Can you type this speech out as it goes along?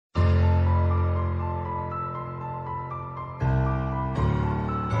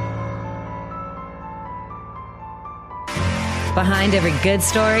Behind every good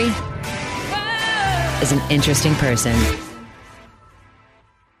story is an interesting person.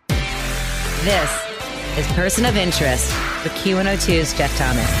 This is Person of Interest with Q102's Jeff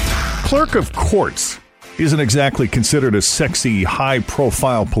Thomas. Clerk of courts isn't exactly considered a sexy,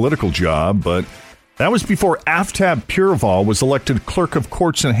 high-profile political job, but that was before Aftab Pureval was elected clerk of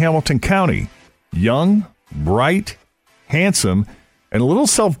courts in Hamilton County. Young, bright, handsome, and a little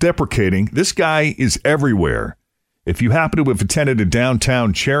self-deprecating, this guy is everywhere. If you happen to have attended a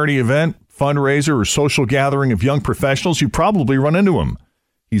downtown charity event, fundraiser, or social gathering of young professionals, you probably run into him.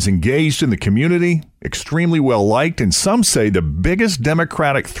 He's engaged in the community, extremely well-liked, and some say the biggest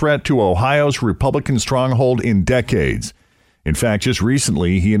Democratic threat to Ohio's Republican stronghold in decades. In fact, just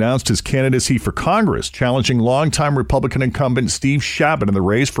recently, he announced his candidacy for Congress, challenging longtime Republican incumbent Steve Chabot in the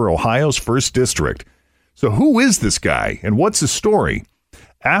race for Ohio's 1st District. So who is this guy, and what's his story?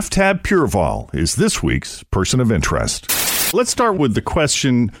 Aftab Pureval is this week's Person of Interest. Let's start with the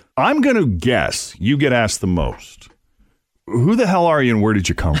question I'm going to guess you get asked the most. Who the hell are you and where did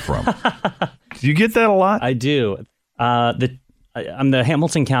you come from? Do you get that a lot? I do. I'm the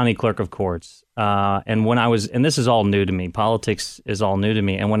Hamilton County Clerk of Courts. And when I was, and this is all new to me, politics is all new to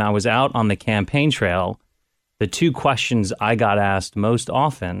me. And when I was out on the campaign trail, the two questions I got asked most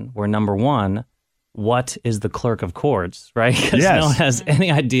often were, number one, what is the Clerk of Courts, right? Because no one has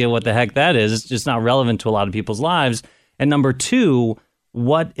any idea what the heck that is. It's just not relevant to a lot of people's lives. And number two,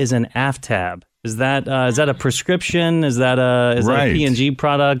 what is an AFTAB? Is that a prescription? Is that a P&G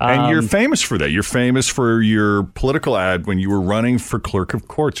product? And you're famous for that. You're famous for your political ad when you were running for clerk of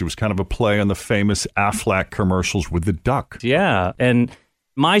courts. It was kind of a play on the famous Aflac commercials with the duck. Yeah. And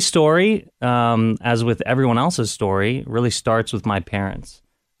my story, as with everyone else's story, really starts with my parents.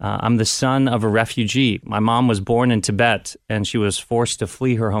 I'm the son of a refugee. My mom was born in Tibet, and she was forced to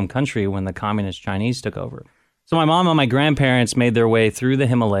flee her home country when the communist Chinese took over. So my mom and my grandparents made their way through the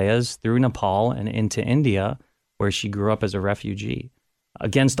Himalayas, through Nepal, and into India, where she grew up as a refugee.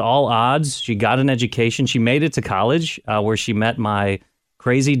 Against all odds, she got an education. She made it to college, where she met my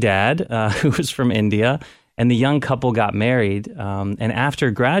crazy dad, who was from India, and the young couple got married. And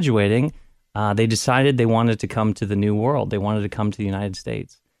after graduating, they decided they wanted to come to the New World. They wanted to come to the United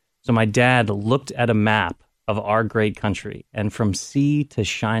States. So my dad looked at a map of our great country, and from sea to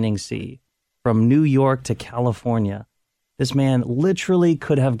shining sea, from New York to California, this man literally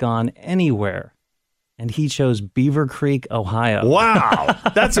could have gone anywhere, and he chose Beaver Creek, Ohio. Wow,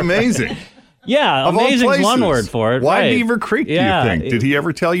 that's amazing. Yeah, amazing is one word for it. Why right. Beaver Creek, do you think? Did he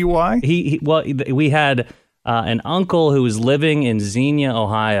ever tell you why? We had an uncle who was living in Xenia,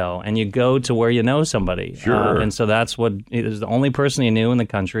 Ohio, and you go to where you know somebody. Sure. And so it was the only person he knew in the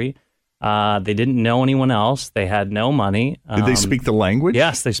country. They didn't know anyone else. They had no money. Did they speak the language?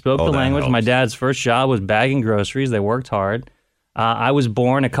 Yes, they spoke the language. Helps. My dad's first job was bagging groceries. They worked hard. I was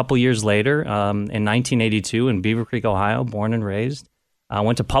born a couple years later in 1982 in Beaver Creek, Ohio, born and raised. I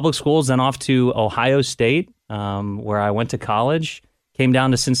went to public schools, then off to Ohio State, where I went to college. Came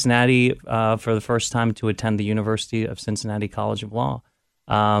down to Cincinnati for the first time to attend the University of Cincinnati College of Law.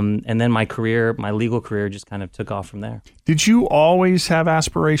 And then my legal career just kind of took off from there. Did you always have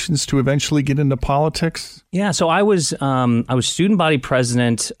aspirations to eventually get into politics? Yeah, so I was student body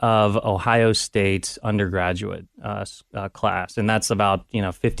president of Ohio State's undergraduate class, and that's about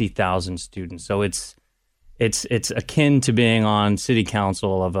 50,000 students. So it's akin to being on city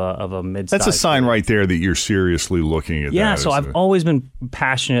council of a mid-sized. That's a sign right there that you're seriously looking at that. Yeah, so I've always been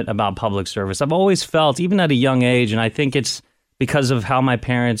passionate about public service. I've always felt, even at a young age, and I think it's because of how my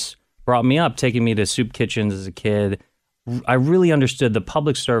parents brought me up, taking me to soup kitchens as a kid, I really understood that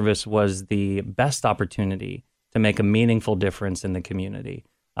public service was the best opportunity to make a meaningful difference in the community.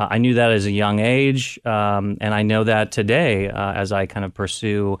 I knew that as a young age, and I know that today as I kind of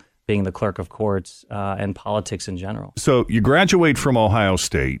pursue being the clerk of courts and politics in general. So you graduate from Ohio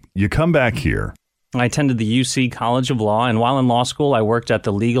State, you come back here. I attended the UC College of Law, and while in law school, I worked at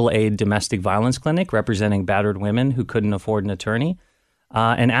the Legal Aid Domestic Violence Clinic, representing battered women who couldn't afford an attorney.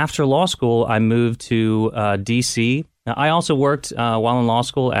 And after law school, I moved to D.C. Now, I also worked while in law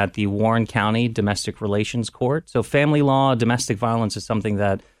school at the Warren County Domestic Relations Court. So family law, domestic violence is something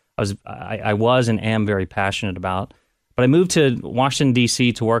that I was and am very passionate about. But I moved to Washington,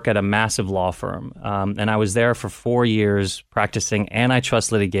 D.C. to work at a massive law firm. And I was there for 4 years practicing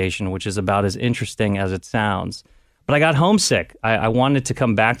antitrust litigation, which is about as interesting as it sounds. But I got homesick. I wanted to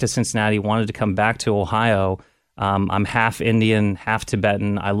come back to Cincinnati, wanted to come back to Ohio. I'm half Indian, half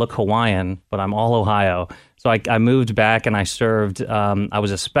Tibetan. I look Hawaiian, but I'm all Ohio. So I moved back and I served. I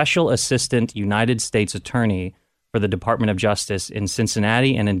was a special assistant United States attorney for the Department of Justice in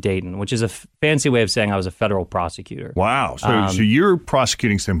Cincinnati and in Dayton, which is a fancy way of saying I was a federal prosecutor. Wow. So you're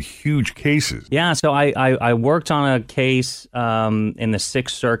prosecuting some huge cases. Yeah. So I worked on a case in the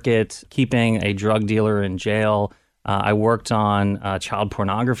Sixth Circuit, keeping a drug dealer in jail. I worked on child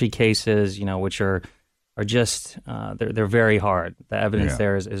pornography cases, which are just they're very hard. The evidence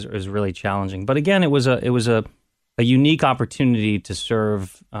there is really challenging. But again, it was a unique opportunity to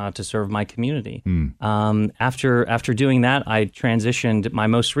serve my community. After doing that, I transitioned. My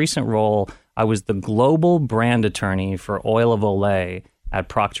most recent role, I was the global brand attorney for Oil of Olay at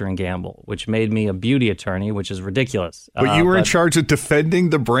Procter & Gamble, which made me a beauty attorney, which is ridiculous. But you were in charge of defending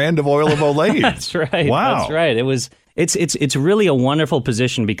the brand of Oil of Olay. That's right. Wow. That's right. It's really a wonderful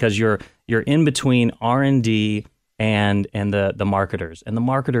position because you're in between R&D and the marketers. And the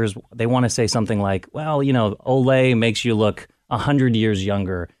marketers, they want to say something like, well, Olay makes you look 100 years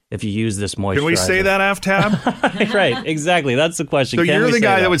younger if you use this moisturizer. Can we say that, Aftab? Right, exactly. That's the question. So you're the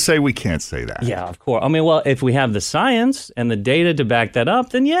guy that would say we can't say that. Yeah, of course. I mean, well, if we have the science and the data to back that up,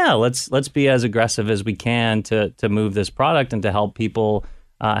 then yeah, let's be as aggressive as we can to move this product and to help people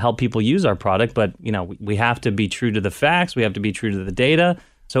use our product. But we have to be true to the facts. We have to be true to the data.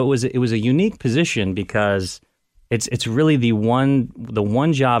 So it was a unique position because it's really the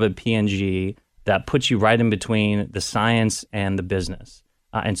one job at P&G that puts you right in between the science and the business.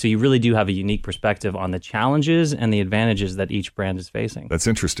 And so you really do have a unique perspective on the challenges and the advantages that each brand is facing. That's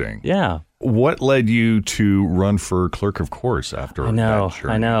interesting. Yeah. What led you to run for clerk of courts after that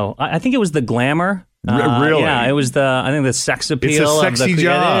journey? I know. I think it was the glamour. Really? Yeah, it was the sex appeal. It's a sexy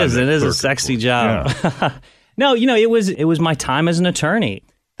job. It is a sexy job. Yeah. No, it was my time as an attorney.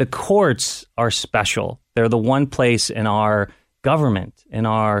 The courts are special. They're the one place in our government, in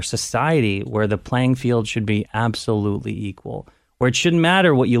our society, where the playing field should be absolutely equal, where it shouldn't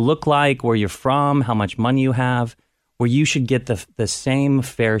matter what you look like, where you're from, how much money you have, where you should get the same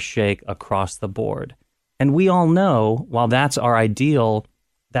fair shake across the board. And we all know, while that's our ideal,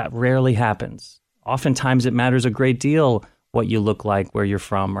 that rarely happens. Oftentimes it matters a great deal what you look like, where you're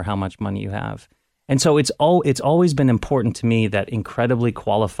from, or how much money you have. And so it's always been important to me that incredibly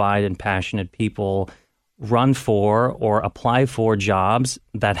qualified and passionate people run for or apply for jobs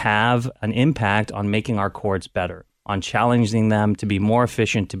that have an impact on making our courts better, on challenging them to be more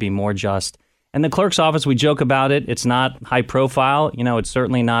efficient, to be more just. And the clerk's office, we joke about it. It's not high profile. It's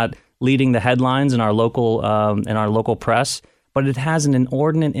certainly not leading the headlines in our local press, but it has an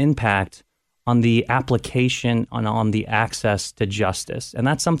inordinate impact on the application and on the access to justice. And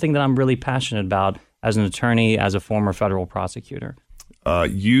that's something that I'm really passionate about as an attorney, as a former federal prosecutor.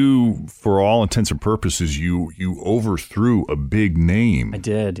 You, for all intents and purposes, you overthrew a big name. I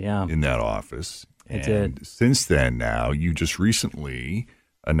did, yeah. In that office. I did. Since then, now, you just recently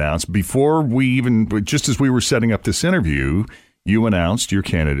announced, just as we were setting up this interview, you announced your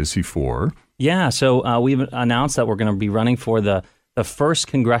candidacy for... Yeah, so we've announced that we're going to be running for the first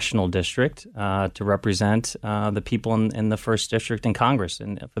congressional district to represent the people in the first district in Congress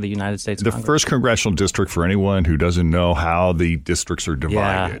and for the United States Congress. The first congressional district, for anyone who doesn't know how the districts are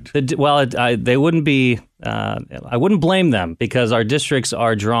divided. Yeah. They wouldn't be, I wouldn't blame them because our districts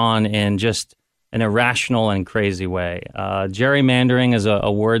are drawn in just an irrational and crazy way. Gerrymandering is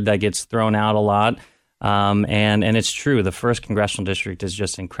a word that gets thrown out a lot. And it's true. The first congressional district is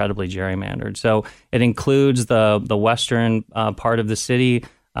just incredibly gerrymandered. So it includes the western part of the city,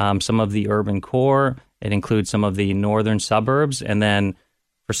 some of the urban core. It includes some of the northern suburbs. And then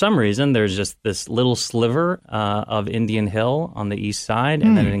for some reason, there's just this little sliver of Indian Hill on the east side.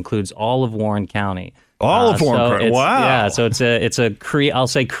 And then it includes all of Warren County. All of Warren County. Wow. Yeah, so I'll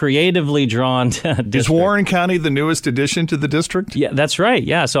say creatively drawn district. Is Warren County the newest addition to the district? Yeah, that's right.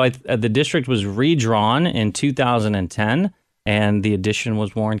 Yeah, so the district was redrawn in 2010, and the addition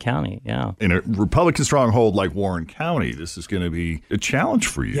was Warren County. Yeah. In a Republican stronghold like Warren County, this is going to be a challenge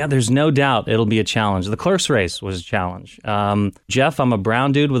for you. Yeah, there's no doubt it'll be a challenge. The clerk's race was a challenge. Jeff, I'm a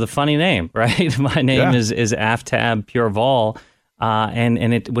brown dude with a funny name, right? My name is Aftab Purval.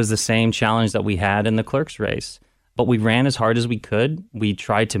 And it was the same challenge that we had in the clerk's race. But we ran as hard as we could. We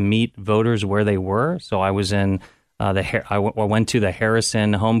tried to meet voters where they were. So I was in I went to the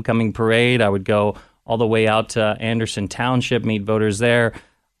Harrison Homecoming Parade. I would go all the way out to Anderson Township, meet voters there.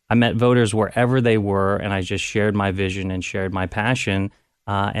 I met voters wherever they were, and I just shared my vision and shared my passion,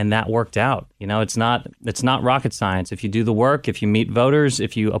 and that worked out. It's not rocket science. If you do the work, if you meet voters,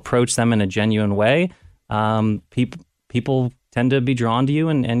 if you approach them in a genuine way, people tend to be drawn to you,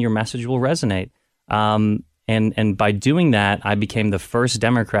 and your message will resonate. And by doing that, I became the first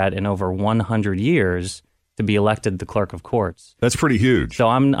Democrat in over 100 years to to be elected the clerk of courts. That's pretty huge. So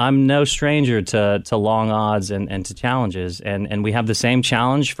I'm no stranger to long odds and to challenges. And we have the same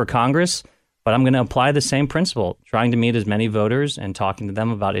challenge for Congress, but I'm going to apply the same principle, trying to meet as many voters and talking to them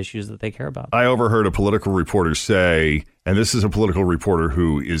about issues that they care about. I overheard a political reporter say, and this is a political reporter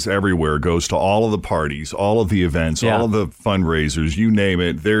who is everywhere, goes to all of the parties, all of the events, all of the fundraisers, you name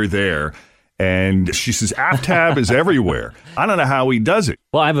it, they're there. And she says, AFTAB is everywhere. I don't know how he does it.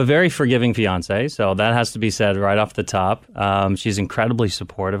 Well, I have a very forgiving fiance, so that has to be said right off the top. She's incredibly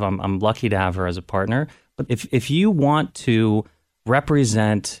supportive. I'm lucky to have her as a partner. But if you want to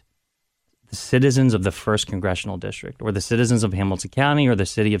represent the citizens of the 1st Congressional District or the citizens of Hamilton County or the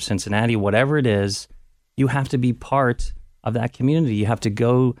city of Cincinnati, whatever it is, you have to be part of that community. You have to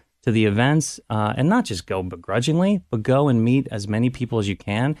go to the events and not just go begrudgingly, but go and meet as many people as you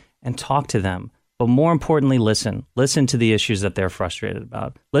can and talk to them. But more importantly, listen. Listen to the issues that they're frustrated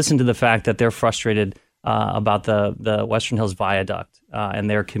about. Listen to the fact that they're frustrated about the Western Hills Viaduct and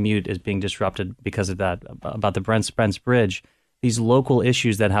their commute is being disrupted because of that, about the Brent Spence Bridge. These local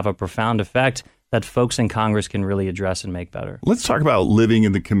issues that have a profound effect that folks in Congress can really address and make better. Let's talk about living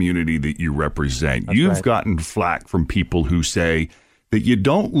in the community that you represent. That's You've right. gotten flack from people who say that you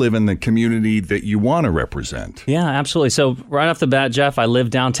don't live in the community that you want to represent. Yeah, absolutely. So right off the bat, Jeff, I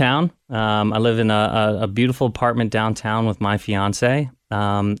live downtown. I live in a beautiful apartment downtown with my fiance.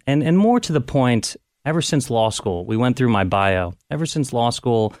 And more to the point, ever since law school, we went through my bio. Ever since law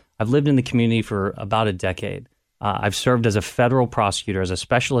school, I've lived in the community for about a decade. I've served as a federal prosecutor, as a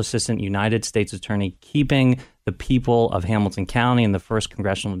special assistant United States attorney, keeping the people of Hamilton County and the 1st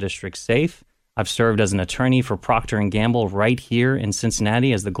Congressional District safe. I've served as an attorney for Procter & Gamble right here in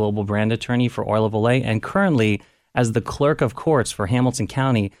Cincinnati as the global brand attorney for Oil of Olay. And currently, as the clerk of courts for Hamilton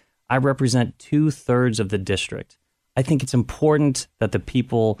County, I represent 2/3 of the district. I think it's important that the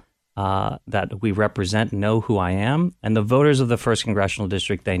people that we represent know who I am, and the voters of the 1st Congressional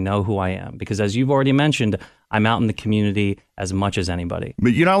District, they know who I am. Because as you've already mentioned, I'm out in the community as much as anybody.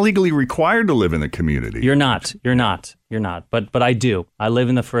 But you're not legally required to live in the community. You're not. But I do. I live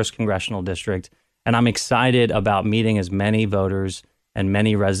in the 1st Congressional District, and I'm excited about meeting as many voters and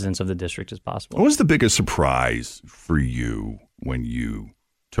many residents of the district as possible. What was the biggest surprise for you when you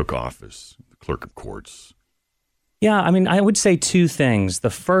took office, the clerk of courts? Yeah, I mean, I would say 2 things.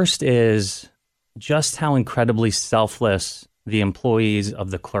 The first is just how incredibly selfless the employees of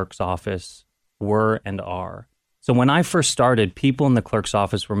the clerk's office were and are. So when I first started, people in the clerk's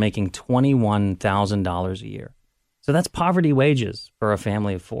office were making $21,000 a year. So that's poverty wages for a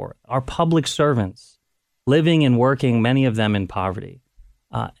family of 4. Our public servants, living and working, many of them in poverty.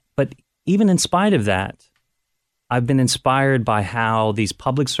 But even in spite of that, I've been inspired by how these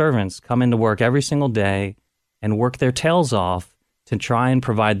public servants come into work every single day and work their tails off to try and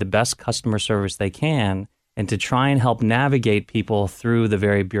provide the best customer service they can and to try and help navigate people through the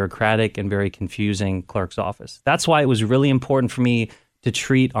very bureaucratic and very confusing clerk's office. That's why it was really important for me to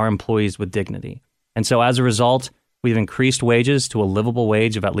treat our employees with dignity. And so as a result, we've increased wages to a livable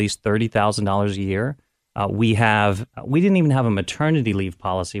wage of at least $30,000 a year. We didn't even have a maternity leave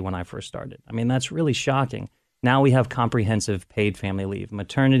policy when I first started. I mean, that's really shocking. Now we have comprehensive paid family leave,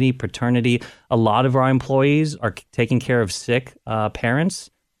 maternity, paternity. A lot of our employees are taking care of sick parents.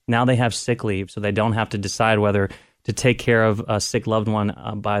 Now they have sick leave, so they don't have to decide whether to take care of a sick loved one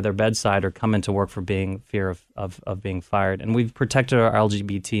by their bedside or come into work for fear of being fired. And we've protected our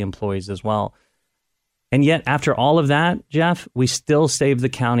LGBT employees as well. And yet, after all of that, Jeff, we still saved the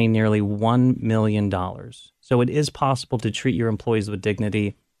county nearly $1 million. So it is possible to treat your employees with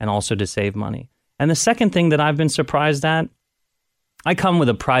dignity and also to save money. And the second thing that I've been surprised at, I come with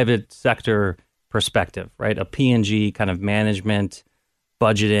a private sector perspective, right? A P&G kind of management,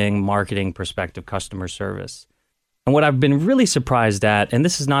 budgeting, marketing perspective, customer service. And what I've been really surprised at, and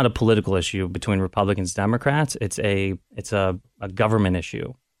this is not a political issue between Republicans and Democrats, it's a government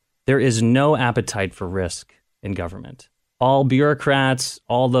issue. There is no appetite for risk in government. All bureaucrats,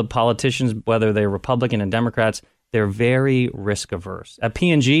 all the politicians, whether they're Republican and Democrats, they're very risk averse. At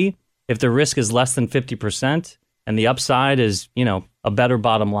P&G, if the risk is less than 50% and the upside is, a better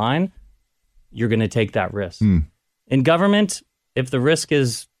bottom line, you're going to take that risk. In government, if the risk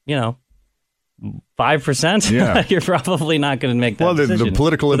is, 5%, you're probably not going to make that decision. The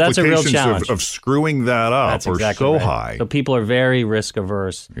political implications of screwing that up That's are exactly so right. high. So people are very risk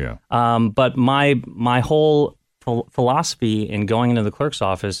averse. Yeah. But my whole philosophy in going into the clerk's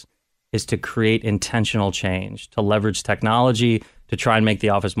office is to create intentional change, to leverage technology, to try and make the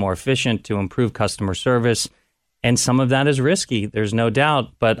office more efficient, to improve customer service. And some of that is risky, there's no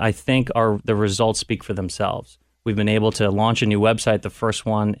doubt, but I think the results speak for themselves. We've been able to launch a new website, the first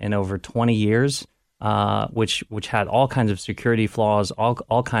one in over 20 years. which had all kinds of security flaws,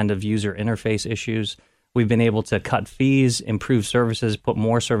 all kind of user interface issues. We've been able to cut fees, improve services, put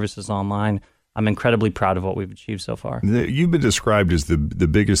more services online. I'm incredibly proud of what we've achieved so far. You've been described as the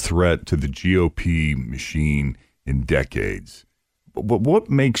biggest threat to the GOP machine in decades. But what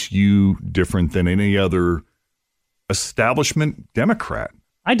makes you different than any other establishment Democrat?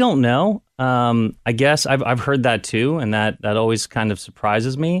 I don't know. I guess I've heard that too, and that always kind of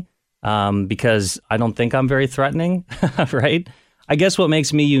surprises me because I don't think I'm very threatening, right? I guess what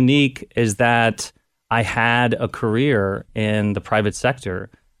makes me unique is that I had a career in the private sector.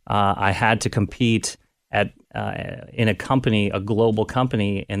 I had to compete in a company, a global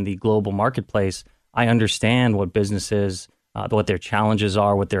company in the global marketplace. I understand what businesses, what their challenges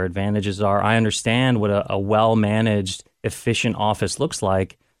are, what their advantages are. I understand what a well-managed, efficient office looks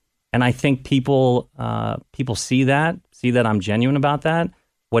like. And I think people see that I'm genuine about that.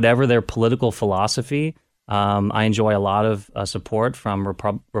 Whatever their political philosophy, I enjoy a lot of support from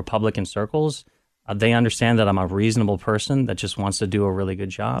Republican circles. They understand that I'm a reasonable person that just wants to do a really good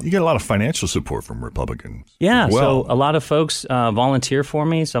job. You get a lot of financial support from Republicans. Yeah, so a lot of folks volunteer for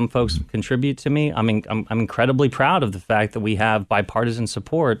me. Some folks contribute to me. I mean, I'm incredibly proud of the fact that we have bipartisan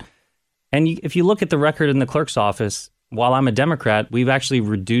support. And if you look at the record in the clerk's office, while I'm a Democrat, we've actually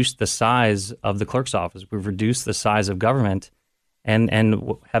reduced the size of the clerk's office. We've reduced the size of government and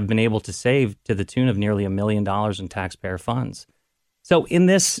have been able to save to the tune of nearly $1 million in taxpayer funds. So in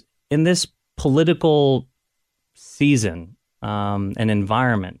this political season and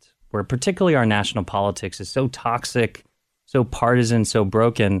environment where particularly our national politics is so toxic, so partisan, so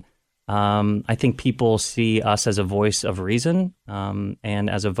broken, I think people see us as a voice of reason and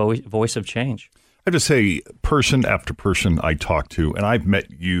as a voice of change. I have to say, person after person I talk to, and I've met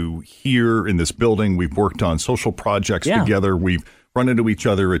you here in this building. We've worked on social projects together. We've run into each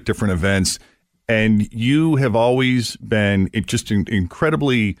other at different events. And you have always been just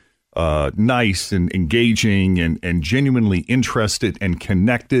incredibly nice and engaging and genuinely interested and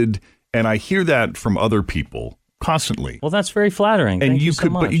connected. And I hear that from other people constantly. Well, that's very flattering. And Thank you so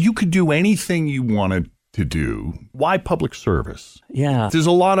much. But you could do anything you wanted to do. Why public service? Yeah. There's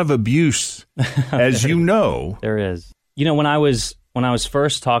a lot of abuse, as you know. There is. You know, when I was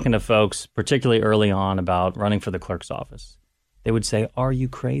first talking to folks, particularly early on, about running for the clerk's office, they would say, "Are you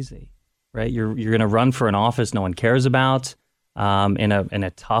crazy? Right? You're going to run for an office no one cares about, in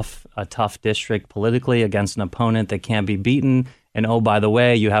a tough district politically against an opponent that can't be beaten. And oh, by the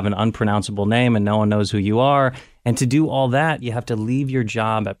way, you have an unpronounceable name and no one knows who you are. And to do all that, you have to leave your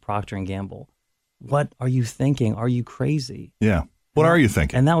job at Procter & Gamble. What are you thinking? Are you crazy?" Yeah. What are you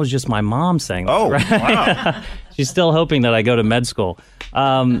thinking? And that was just my mom saying that. Oh, right? wow. She's still hoping that I go to med school.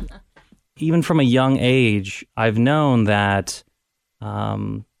 Even from a young age, I've known that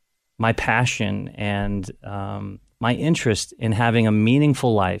my passion and my interest in having a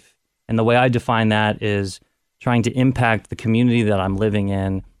meaningful life, and the way I define that is trying to impact the community that I'm living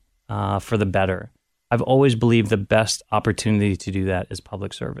in for the better. I've always believed the best opportunity to do that is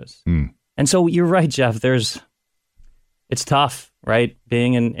public service. And so you're right, Jeff, it's tough, right?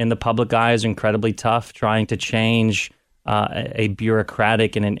 Being in the public eye is incredibly tough. Trying to change a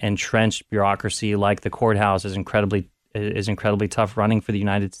bureaucratic and an entrenched bureaucracy like the courthouse is incredibly tough. Running for the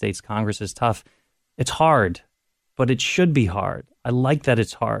United States Congress is tough. It's hard, but it should be hard. I like that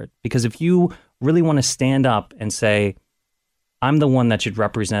it's hard, because if you really want to stand up and say, I'm the one that should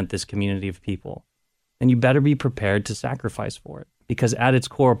represent this community of people, then you better be prepared to sacrifice for it. Because at its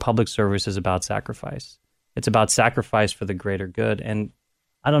core, public service is about sacrifice. It's about sacrifice for the greater good. And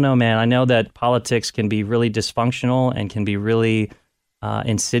I don't know, man. I know that politics can be really dysfunctional and can be really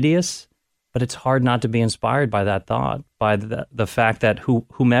insidious, but it's hard not to be inspired by that thought, by the fact that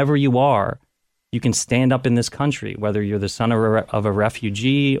whomever you are, you can stand up in this country, whether you're the son of a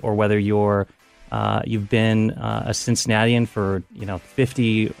refugee or whether you've been a Cincinnatian for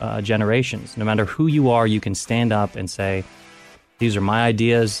 50 generations. No matter who you are, you can stand up and say, these are my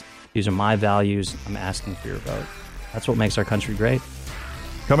ideas, these are my values, I'm asking for your vote. That's what makes our country great.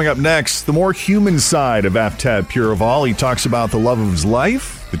 Coming up next, the more human side of Aftab Purival. He talks about the love of his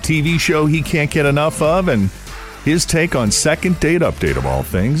life, the TV show he can't get enough of, and his take on Second Date Update of all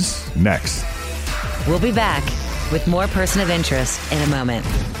things. Next. We'll be back with more Person of Interest in a moment.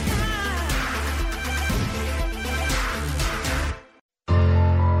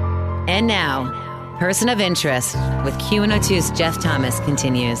 And now, Person of Interest with Q102's Jeff Thomas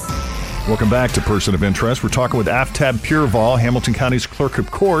continues. Welcome back to Person of Interest. We're talking with Aftab Purival, Hamilton County's Clerk of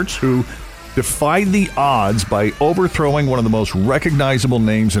Courts, who defied the odds by overthrowing one of the most recognizable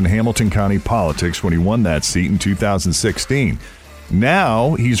names in Hamilton County politics when he won that seat in 2016.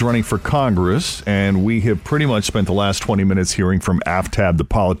 Now he's running for Congress, and we have pretty much spent the last 20 minutes hearing from Aftab, the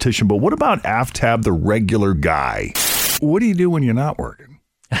politician. But what about Aftab, the regular guy? What do you do when you're not working?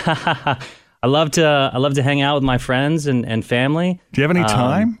 I love to hang out with my friends and family. Do you have any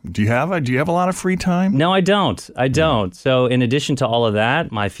time? Do you have a lot of free time? No, I don't. So in addition to all of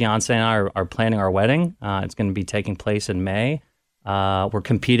that, my fiance and I are planning our wedding. It's going to be taking place in May. We're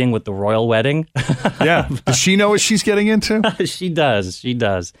competing with the royal wedding. Yeah. Does she know what she's getting into? She does.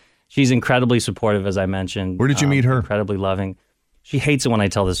 She's incredibly supportive, as I mentioned. Where did you meet her? Incredibly loving. She hates it when I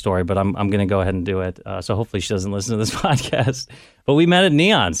tell this story, but I'm going to go ahead and do it. So hopefully she doesn't listen to this podcast. But we met at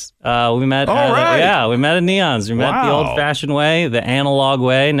Neons. We met at Neons. We met the old-fashioned way, the analog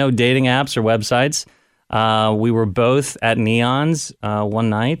way, no dating apps or websites. We were both at Neons one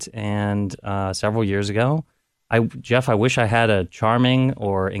night and several years ago. Jeff, I wish I had a charming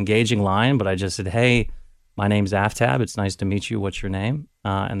or engaging line, but I just said, "Hey, my name's Aftab. It's nice to meet you. What's your name?"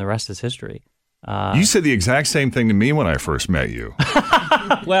 And the rest is history. You said the exact same thing to me when I first met you.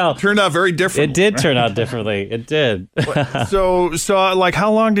 Well, it turned out very different. It did turn out differently. It did. So like,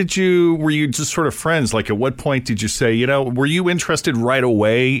 how long were you just sort of friends? Like, at what point did you say, were you interested right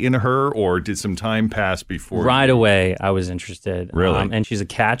away in her, or did some time pass before? Right away, I was interested. Really? And she's a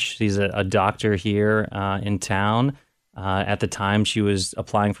catch. She's a doctor here in town. At the time, she was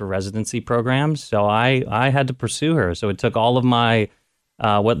applying for residency programs, so I had to pursue her. So it took all of my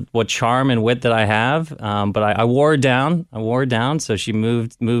what charm and wit that I have, but I wore her down. So she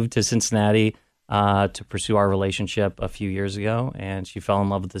moved to Cincinnati to pursue our relationship a few years ago, and she fell in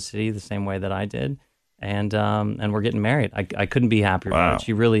love with the city the same way that I did, and we're getting married. I couldn't be happier. Wow. About it.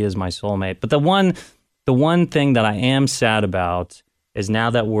 She really is my soulmate. But the one thing that I am sad about is now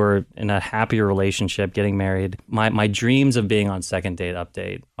that we're in a happier relationship, getting married, my dreams of being on Second Date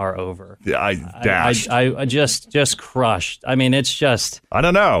Update are over. Yeah, I dashed. I just crushed. I mean, it's just... I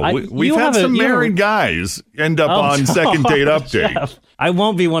don't know. We've had some married guys end up on Second Date Update. Jeff, I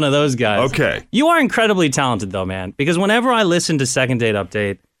won't be one of those guys. Okay. You are incredibly talented, though, man, because whenever I listen to Second Date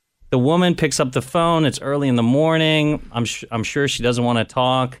Update, the woman picks up the phone. It's early in the morning. I'm sure she doesn't want to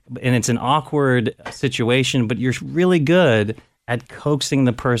talk, and it's an awkward situation, but you're really good at coaxing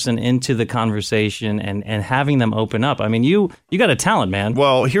the person into the conversation and having them open up. I mean, you got a talent, man.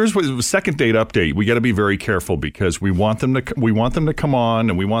 Well, here's what Second Date Update. We got to be very careful because we want them to come on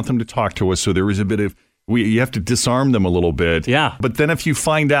and we want them to talk to us. So there is a bit of you have to disarm them a little bit. Yeah. But then if you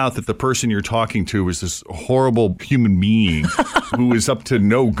find out that the person you're talking to is this horrible human being who is up to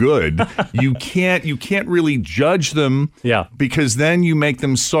no good, you can't really judge them. Yeah. Because then you make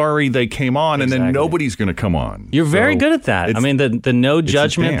them sorry they came on, and then nobody's going to come on. You're very good at that. I mean, the no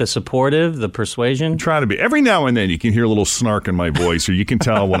judgment, the supportive, the persuasion. I'm trying to be. Every now and then you can hear a little snark in my voice, or you can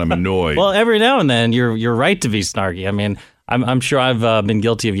tell when I'm annoyed. Well, every now and then you're right to be snarky. I mean, I'm sure I've been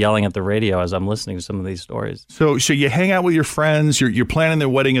guilty of yelling at the radio as I'm listening to some of these stories. So you hang out with your friends. You're planning their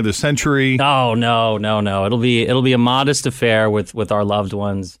wedding of the century. No. It'll be a modest affair with our loved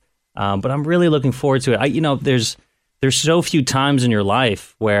ones. But I'm really looking forward to it. There's so few times in your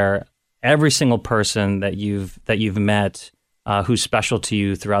life where every single person that you've met who's special to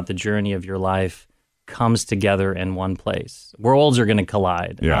you throughout the journey of your life comes together in one place. Worlds are going to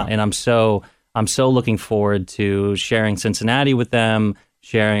collide. Yeah. And I'm so looking forward to sharing Cincinnati with them,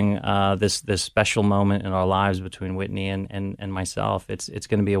 sharing this special moment in our lives between Whitney and myself. It's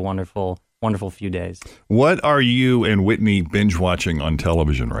going to be a wonderful, wonderful few days. What are you and Whitney binge watching on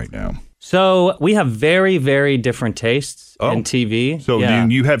television right now? So we have very, very different tastes in TV. So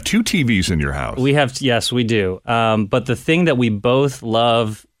you have two TVs in your house. Yes, we do. But the thing that we both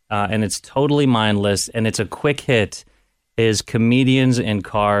love, and it's totally mindless, and it's a quick hit, is comedians in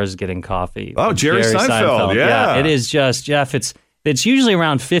cars getting coffee. Oh, Jerry Seinfeld. Yeah. It is just, Jeff, it's usually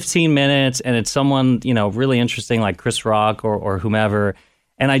around 15 minutes, and it's someone, really interesting like Chris Rock or whomever.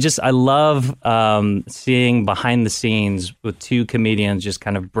 And I love seeing behind the scenes with two comedians just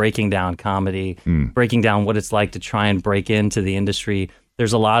kind of breaking down comedy, breaking down what it's like to try and break into the industry.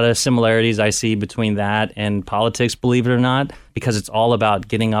 There's a lot of similarities I see between that and politics, believe it or not, because it's all about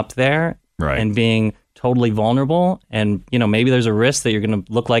getting up there and being totally vulnerable, and maybe there's a risk that you're going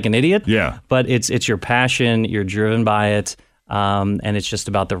to look like an idiot. Yeah. But it's your passion, you're driven by it, and it's just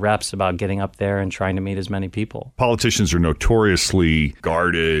about the reps, about getting up there and trying to meet as many people. Politicians are notoriously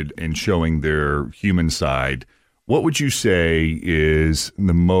guarded in showing their human side. What would you say is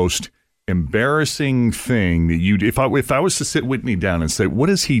the most embarrassing thing that you? If I was to sit Whitney down and say, what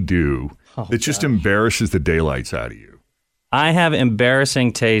does he do that just embarrasses the daylights out of you? I have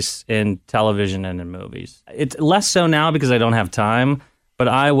embarrassing tastes in television and in movies. It's less so now because I don't have time, but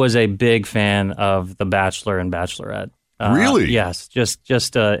I was a big fan of The Bachelor and Bachelorette. Really? Yes,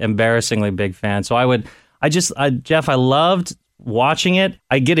 just embarrassingly big fan. So Jeff, I loved watching it.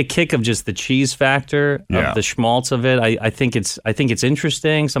 I get a kick of just the cheese factor of the schmaltz of it. I think it's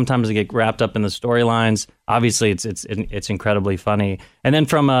interesting. Sometimes I get wrapped up in the storylines. Obviously, it's incredibly funny. And then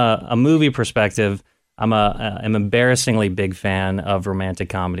from a movie perspective, I'm an embarrassingly big fan of romantic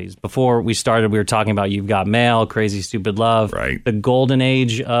comedies. Before we started, we were talking about You've Got Mail, Crazy Stupid Love, right? The golden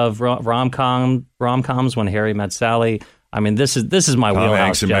age of rom-coms when Harry Met Sally. I mean, this is my wheelhouse.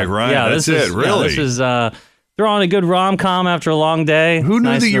 Hanks and Meg Ryan. Yeah, that's it. Really, this is throw on a good rom-com after a long day. Who knew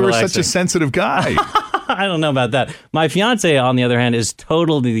nice that you were relaxing. such a sensitive guy? I don't know about that. My fiance, on the other hand, is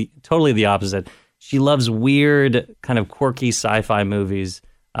totally the opposite. She loves weird, kind of quirky sci-fi movies.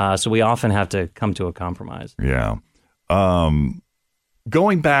 So we often have to come to a compromise. Yeah.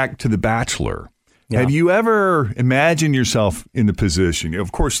 Going back to The Bachelor, have you ever imagined yourself in the position,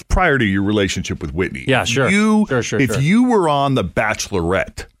 of course, prior to your relationship with Whitney? Yeah, sure. If you were on The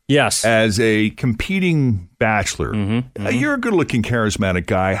Bachelorette, yes, as a competing bachelor, you're a good-looking, charismatic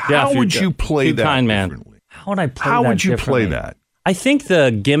guy. How would you play that kind differently? Man. How would I play How that would you play differently? that? I think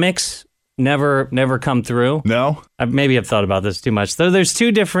the gimmicks never come through. No? Maybe I've thought about this too much. So there's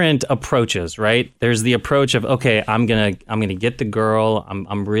two different approaches, right? There's the approach of, okay, I'm gonna get the girl.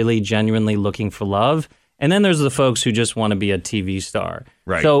 I'm really genuinely looking for love. And then there's the folks who just want to be a TV star.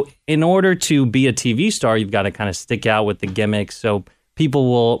 Right. So in order to be a TV star, you've got to kind of stick out with the gimmicks. So people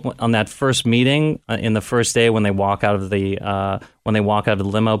will, on that first meeting, in the first day when they walk out of the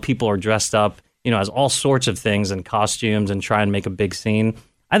limo, people are dressed up, as all sorts of things and costumes and try and make a big scene.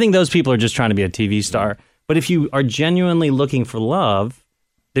 I think those people are just trying to be a TV star. But if you are genuinely looking for love,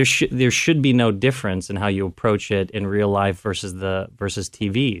 there should be no difference in how you approach it in real life versus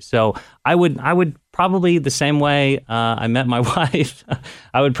TV. So I would probably, the same way I met my wife,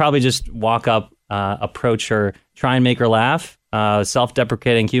 I would probably just walk up, approach her, try and make her laugh.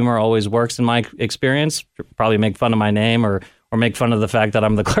 Self-deprecating humor always works in my experience. Probably make fun of my name or make fun of the fact that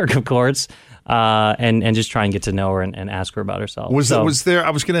I'm the clerk of courts. And just try and get to know her and ask her about herself. Was there? I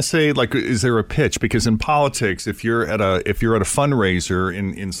was going to say, like, is there a pitch? Because in politics, if you're at a fundraiser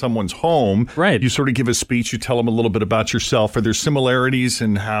in someone's home, right, you sort of give a speech. You tell them a little bit about yourself. Are there similarities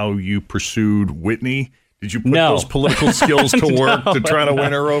in how you pursued Whitney? Did you put those political skills to work to try to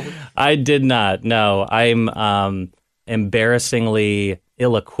win her over? I did not. No, I'm embarrassingly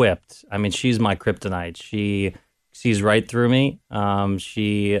ill-equipped. I mean, she's my kryptonite. She sees right through me.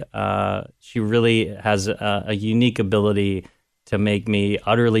 She really has a unique ability to make me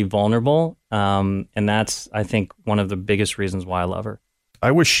utterly vulnerable, and that's, I think, one of the biggest reasons why I love her.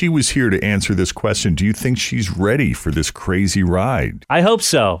 I wish she was here to answer this question. Do you think she's ready for this crazy ride? I hope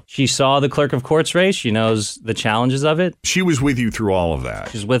so. She saw the clerk of courts race. She knows the challenges of it. She was with you through all of that.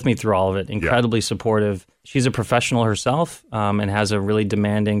 She's with me through all of it. Incredibly supportive. She's a professional herself, and has a really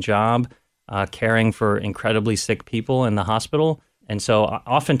demanding job. Caring for incredibly sick people in the hospital. And so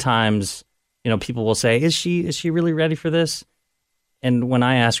oftentimes, people will say, is she really ready for this? And when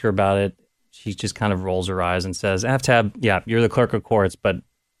I ask her about it, she just kind of rolls her eyes and says, Aftab, you're the clerk of courts, but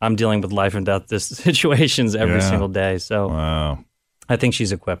I'm dealing with life and death situations every single day. So wow. I think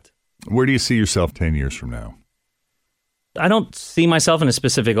she's equipped. Where do you see yourself 10 years from now? I don't see myself in a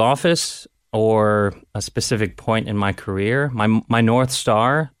specific office or a specific point in my career. My North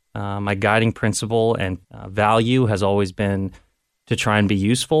Star, my guiding principle and value has always been to try and be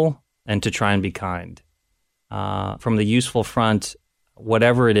useful and to try and be kind. From the useful front,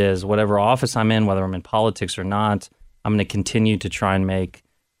 whatever it is, whatever office I'm in, whether I'm in politics or not, I'm going to continue to try and make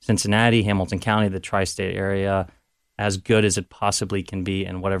Cincinnati, Hamilton County, the tri-state area, as good as it possibly can be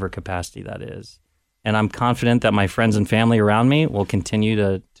in whatever capacity that is. And I'm confident that my friends and family around me will continue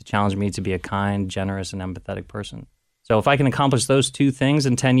to challenge me to be a kind, generous, and empathetic person. So if I can accomplish those two things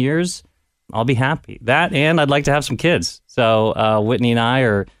in 10 years, I'll be happy. That, and I'd like to have some kids. So Whitney and I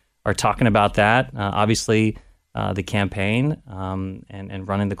are talking about that. Obviously, the campaign and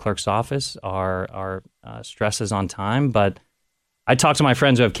running the clerk's office are stresses on time. But I talk to my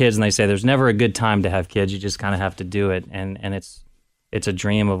friends who have kids, and they say there's never a good time to have kids. You just kind of have to do it. And it's a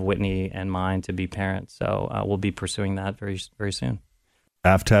dream of Whitney and mine to be parents. So we'll be pursuing that very, very soon.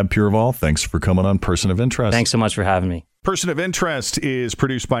 Aftab Pureval, thanks for coming on Person of Interest. Thanks so much for having me. Person of Interest is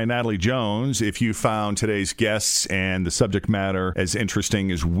produced by Natalie Jones. If you found today's guests and the subject matter as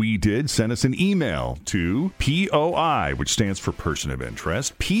interesting as we did, send us an email to POI, which stands for Person of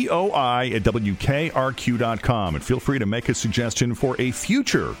Interest, POI@WKRQ.com. And feel free to make a suggestion for a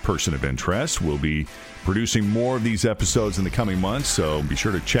future Person of Interest. We'll be producing more of these episodes in the coming months, so be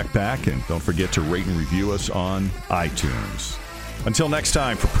sure to check back and don't forget to rate and review us on iTunes. Until next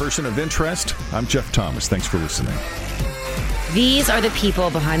time, for Person of Interest, I'm Jeff Thomas. Thanks for listening. These are the people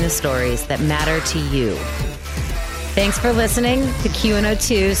behind the stories that matter to you. Thanks for listening to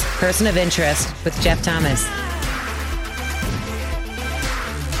Q102's Person of Interest with Jeff Thomas.